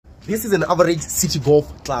This is an average Citi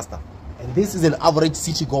Golf cluster, and this is an average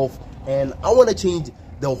Citi Golf, and I want to change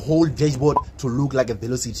the whole dashboard to look like a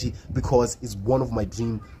Velocity because it's one of my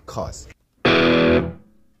dream cars.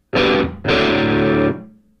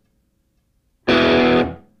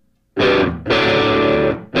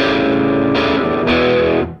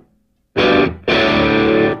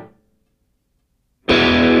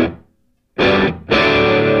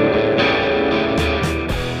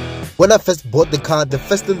 When I first bought the car, the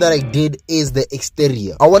first thing that I did is the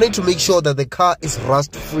exterior. I wanted to make sure that the car is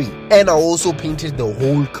rust free, and I also painted the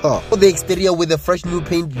whole car. The exterior with a fresh new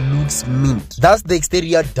paint looks mint. That's the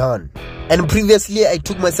exterior done. And previously I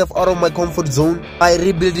took myself out of my comfort zone by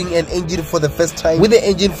rebuilding an engine for the first time. With the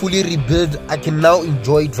engine fully rebuilt, I can now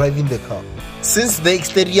enjoy driving the car. Since the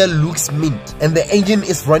exterior looks mint and the engine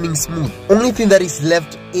is running smooth, only thing that is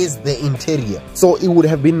left is the interior. So it would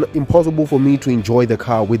have been impossible for me to enjoy the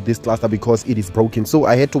car with this cluster because it is broken. So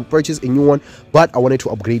I had to purchase a new one, but I wanted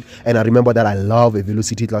to upgrade, and I remember that I love a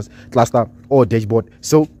Velocity cluster or dashboard.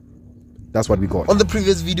 So that's what we got. On the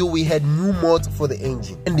previous video, we had new mods for the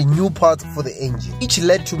engine and the new parts for the engine. Each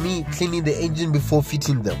led to me cleaning the engine before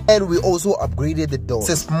fitting them. And we also upgraded the door. It's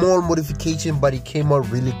a small modification, but it came out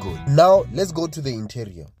really good. Now, let's go to the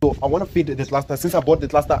interior. So I want to fit the cluster. Since I bought the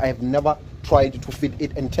cluster, I have never tried to fit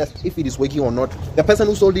it and test if it is working or not. The person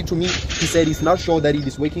who sold it to me, he said he's not sure that it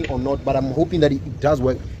is working or not, but I'm hoping that it does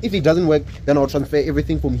work. If it doesn't work, then I'll transfer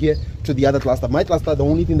everything from here to the other cluster. My cluster, the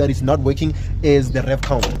only thing that is not working is the rev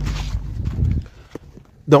count.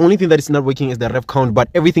 The only thing that is not working is the rev count, but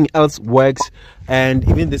everything else works, and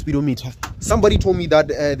even the speedometer. Somebody told me that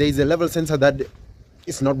there is a level sensor that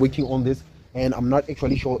is not working on this, and I'm not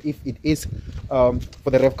actually sure if it is for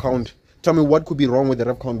the rev count. Tell me what could be wrong with the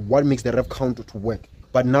rev count, what makes the rev count to work.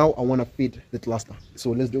 But now I want to fit the cluster,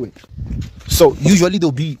 so let's do it. So usually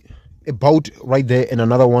there'll be a bolt right there and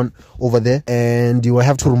another one over there, and you will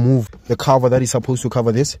have to remove the cover that is supposed to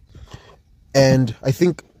cover this, and I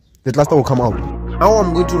think the cluster will come out. Now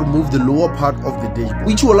I'm going to remove the lower part of the dashboard,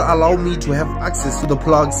 which will allow me to have access to the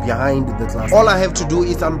plugs behind the cluster. All I have to do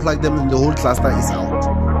is unplug them and the whole cluster is out.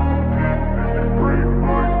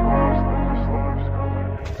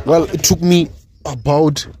 Well, it took me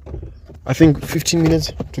about, I think, 15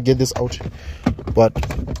 minutes to get this out, but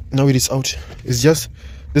now it is out. It's just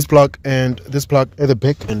this plug and this plug at the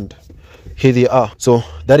back, and here they are. So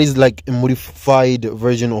that is like a modified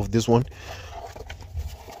version of this one.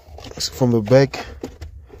 From the back,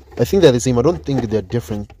 I think they're the same. I don't think they're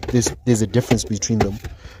different. There's a difference between them.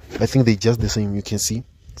 I think they're just the same. You can see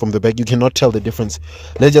from the back, you cannot tell the difference.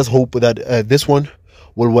 Let's just hope that this one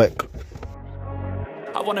will work.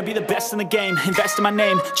 I wanna be the best in the game, invest in my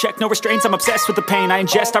name, check no restraints, I'm obsessed with the pain. I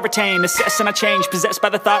ingest, I retain, assess and I change, possessed by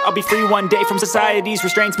the thought I'll be free one day from society's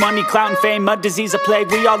restraints. Money, clout and fame, mud, disease, a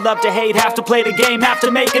plague. We all love to hate, have to play the game, have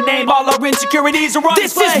to make a name. All our insecurities are on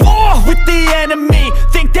display. This is war with the enemy,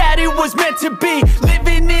 think that it was meant to be.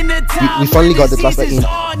 Living in a town we finally got the cluster in,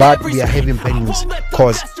 but we are having problems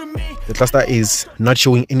because the cluster is not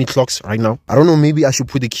showing any clocks right now. I don't know, maybe I should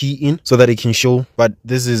put the key in so that it can show, but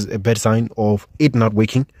this is a bad sign of it not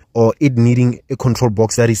working or it needing a control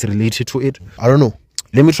box that is related to it. I don't know.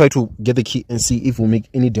 Let me try to get the key and see if it will make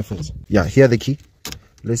any difference. Yeah, here the key.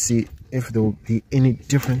 Let's see if there will be any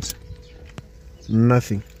difference.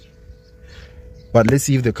 Nothing. But let's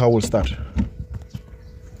see if the car will start.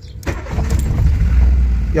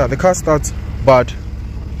 Yeah, the car starts, but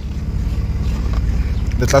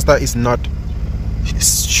the cluster is not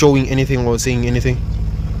showing anything or saying anything,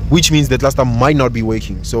 which means the cluster might not be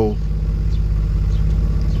working. So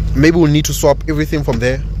maybe we'll need to swap everything from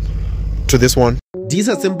there to this one.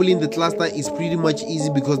 Disassembling the cluster is pretty much easy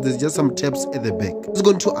because there's just some tabs at the back. It's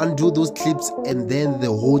going to undo those clips and then the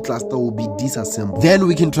whole cluster will be disassembled. Then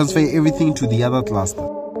we can transfer everything to the other cluster.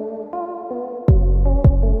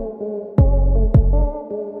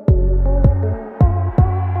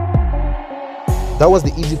 That was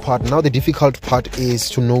the easy part. Now the difficult part is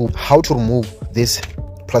to know how to remove this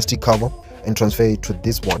plastic cover and transfer it to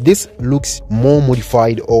this one. This looks more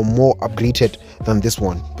modified or more upgraded than this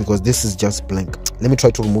one because this is just blank. Let me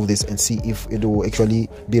try to remove this and see if it will actually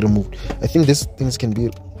be removed. I think these things can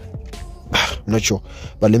be, I'm not sure,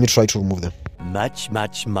 but let me try to remove them. Much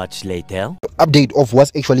later. Update of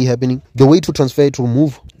what's actually happening. The way to transfer it, to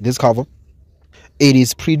remove this cover, it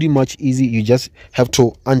is pretty much easy. You just have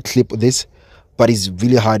to unclip this, but it's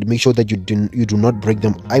really hard. Make sure that you do not break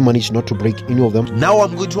them. I managed not to break any of them. Now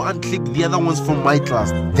I'm going to unclip the other ones from my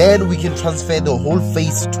cluster. Then we can transfer the whole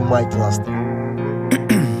face to my cluster.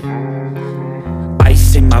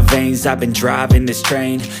 Ice in my veins, I've been driving this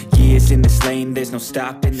train. Years in this lane, there's no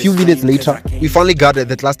stopping. Few minutes later, we finally got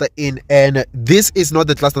the cluster in, and this is not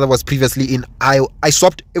the cluster that was previously in. I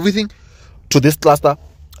swapped everything to this cluster.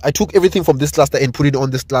 I took everything from this cluster and put it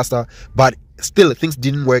on this cluster, but still things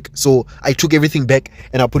didn't work. So I took everything back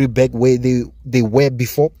and I put it back where they were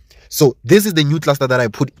before. So this is the new cluster that I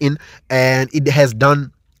put in, and it has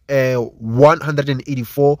done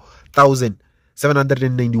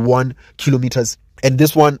 184,791 kilometers. And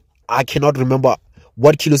this one, I cannot remember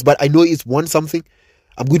what kilos, but I know it's one something.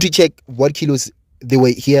 I'm going to check what kilos they were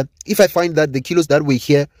here. If I find that the kilos that were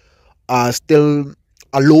here are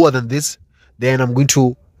lower than this, then I'm going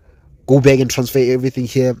to go back and transfer everything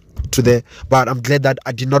here to there. But I'm glad that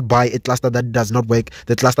I did not buy a cluster that does not work.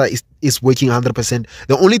 The cluster is working 100%.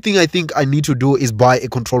 The only thing I think I need to do is buy a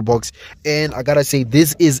control box, and I gotta say,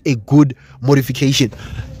 this is a good modification.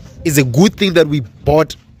 It's a good thing that we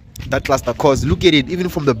bought that cluster, because look at it, even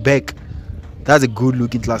from the back, that's a good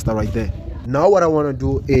looking cluster right there. Now what I want to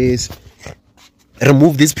do is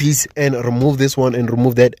remove this piece and remove this one and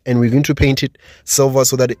remove that, and we're going to paint it silver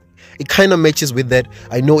so that it kind of matches with that.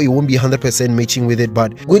 I know it won't be 100% matching with it,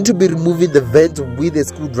 but I'm going to be removing the vents with a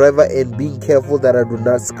screwdriver and being careful that I do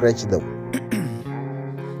not scratch them.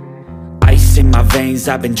 Ice in my veins,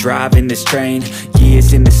 I've been driving this train.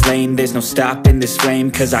 Years in this lane, there's no stopping this flame.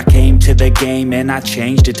 Cause I came to the game and I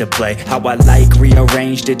changed it to play how I like,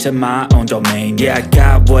 rearranged it to my own domain. Yeah, I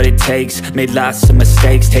got what it takes, made lots of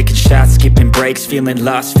mistakes, taking shots, skipping breaks, feeling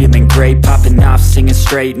lost, feeling great, popping off, singing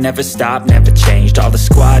straight, never stopped, never changed. All the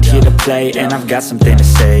squad here to play, and I've got something to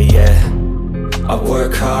say, yeah. I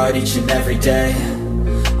work hard each and every day,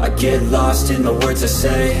 I get lost in the words I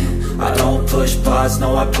say. I don't push pause,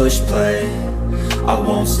 no I push play. I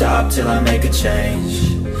won't stop till I make a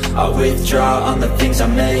change. I withdraw on the things I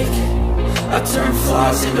make. I turn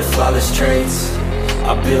flaws into flawless traits.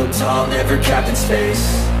 I build tall, never capped in space.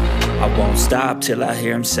 I won't stop till I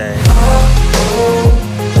hear him say, oh, oh,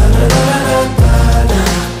 la, la, la, la, la, la.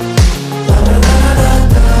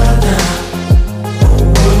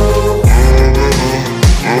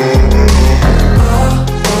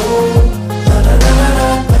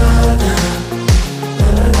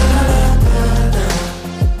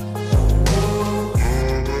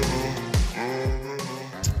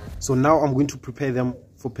 So now I'm going to prepare them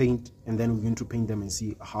for paint, and then we're going to paint them and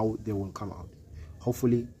see how they will come out.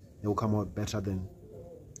 Hopefully they will come out better than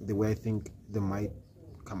the way I think they might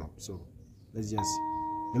come out. So let me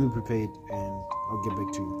prepare it and I'll get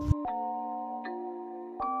back to you.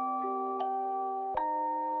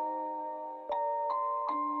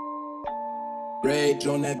 Rage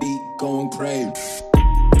on that beat, going crazy.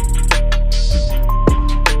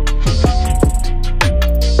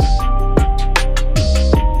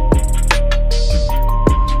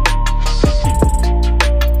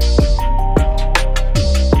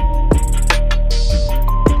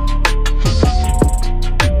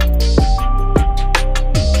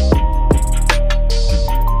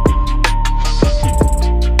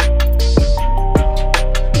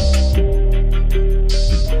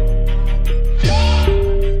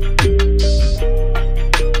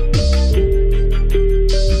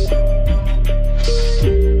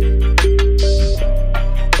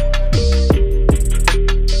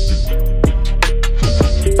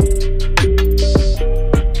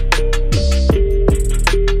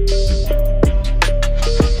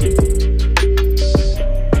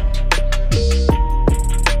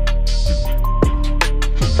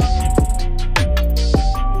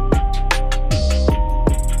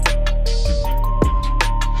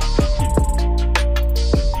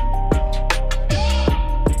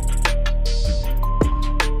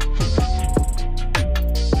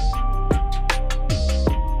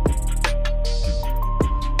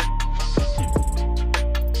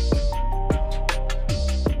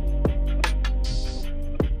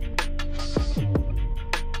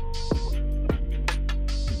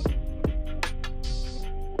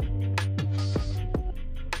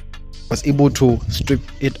 Was able to strip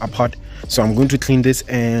it apart, so I'm going to clean this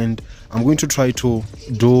and I'm going to try to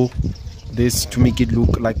do this to make it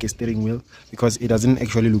look like a steering wheel, because it doesn't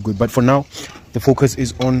actually look good. But for now the focus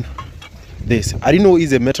is on this. I didn't know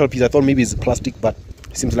it's a metal piece. I thought maybe it's plastic, but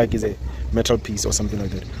it seems like it's a metal piece or something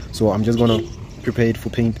like that. So I'm just gonna prepare it for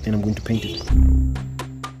paint and I'm going to paint it.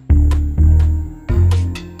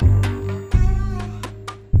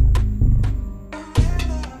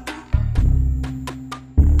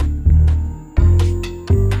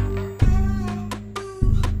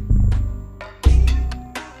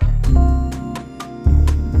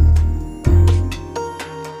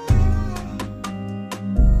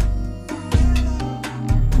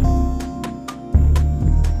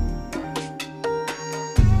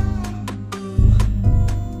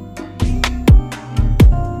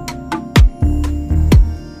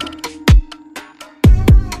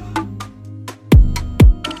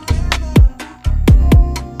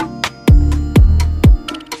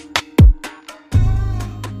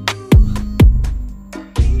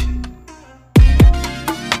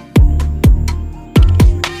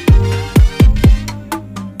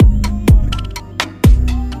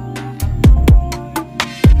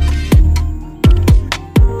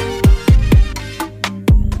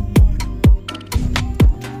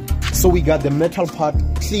 So we got the metal part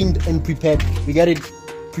cleaned and prepared. We got it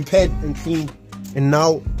prepared and cleaned, and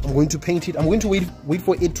now I'm going to paint it. I'm going to wait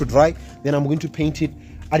for it to dry, then I'm going to paint it.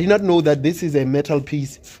 I did not know that this is a metal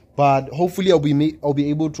piece, but hopefully I'll be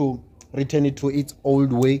able to return it to its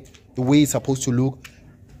old way, the way it's supposed to look.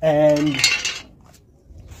 And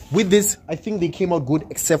with this, I think they came out good,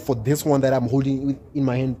 except for this one that I'm holding in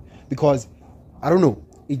my hand, because I don't know,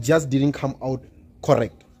 it just didn't come out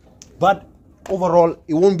correct. But overall,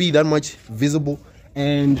 it won't be that much visible.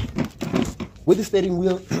 And with the steering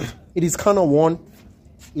wheel, it is kind of worn.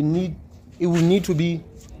 It will need to be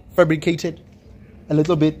fabricated a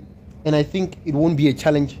little bit, and I think it won't be a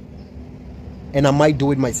challenge, and I might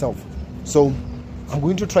do it myself. So I'm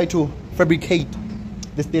going to try to fabricate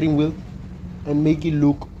the steering wheel and make it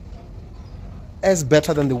look as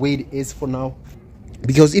better than the way it is for now,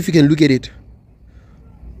 because if you can look at it,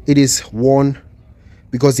 it is worn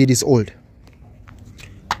because it is old.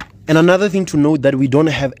 And another thing to note, that we don't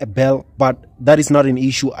have a bell, but that is not an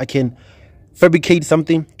issue. I can fabricate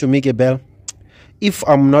something to make a bell. If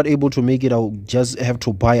I'm not able to make it, I'll just have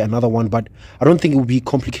to buy another one, but I don't think it would be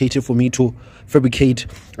complicated for me to fabricate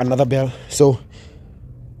another bell. So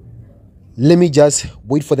let me just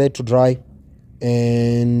wait for that to dry,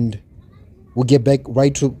 and we'll get back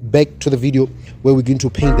to the video where we're going to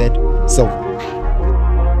paint that. So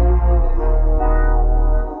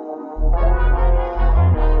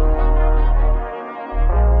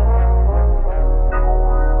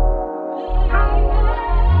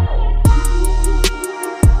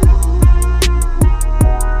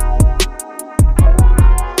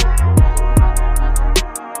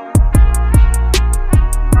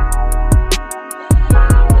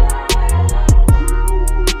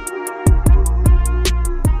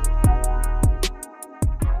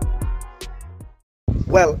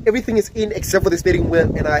well, everything is in except for the steering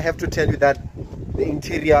wheel, and I have to tell you that the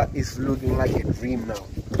interior is looking like a dream now.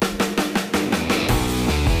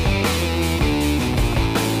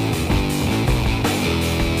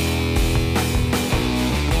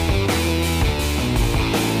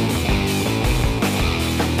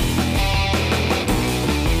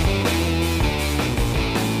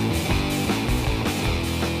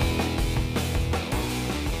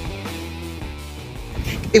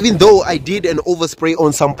 Even though I did an overspray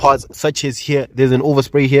on some parts, such as here, there's an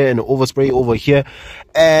overspray here and an overspray over here,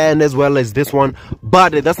 and as well as this one,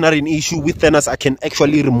 but that's not an issue. With thinners, I can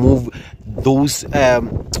actually remove those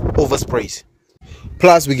oversprays.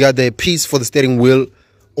 Plus, we got the piece for the steering wheel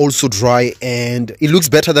also dry, and it looks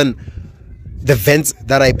better than the vents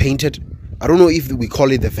that I painted. I don't know if we call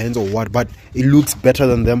it the vents or what, but it looks better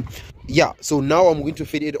than them. Yeah, so now I'm going to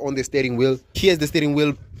fit it on the steering wheel. Here's the steering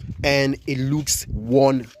wheel, and it looks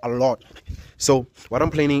worn a lot. So what I'm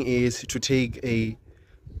planning is to take a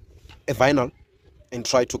vinyl and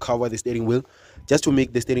try to cover the steering wheel, just to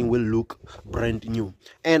make the steering wheel look brand new.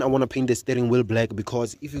 And I want to paint the steering wheel black,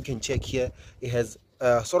 because if you can check here, it has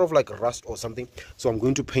sort of like rust or something. So I'm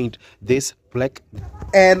going to paint this black,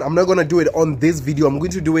 and I'm not going to do it on this video. I'm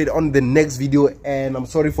going to do it on the next video, and I'm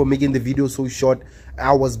sorry for making the video so short.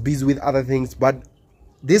 I was busy with other things, but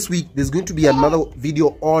this week there's going to be another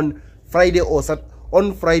video on Friday or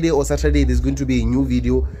Saturday. There's going to be a new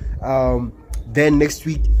video. Then next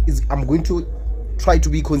week I'm going to try to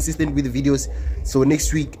be consistent with the videos. So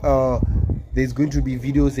next week there's going to be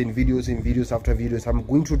videos and videos and videos after videos. I'm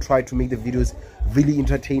going to try to make the videos really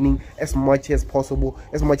entertaining as much as possible,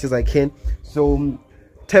 as much as I can. So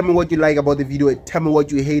tell me what you like about the video, tell me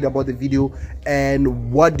what you hate about the video,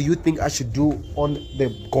 and what do you think I should do on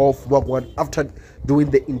the Golf Walk 1 after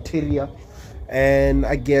doing the interior. And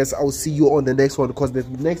I guess I'll see you on the next one, because the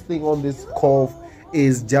next thing on this Golf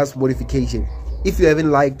is just modification. If you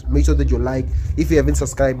haven't liked, make sure that you like. If you haven't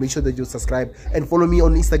subscribed, make sure that you subscribe, and follow me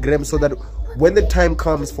on Instagram, so that when the time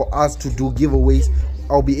comes for us to do giveaways,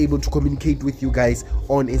 I'll be able to communicate with you guys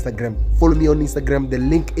on Instagram. Follow me on Instagram, the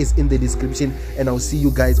link is in the description, and I'll see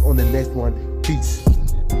you guys on the next one. Peace.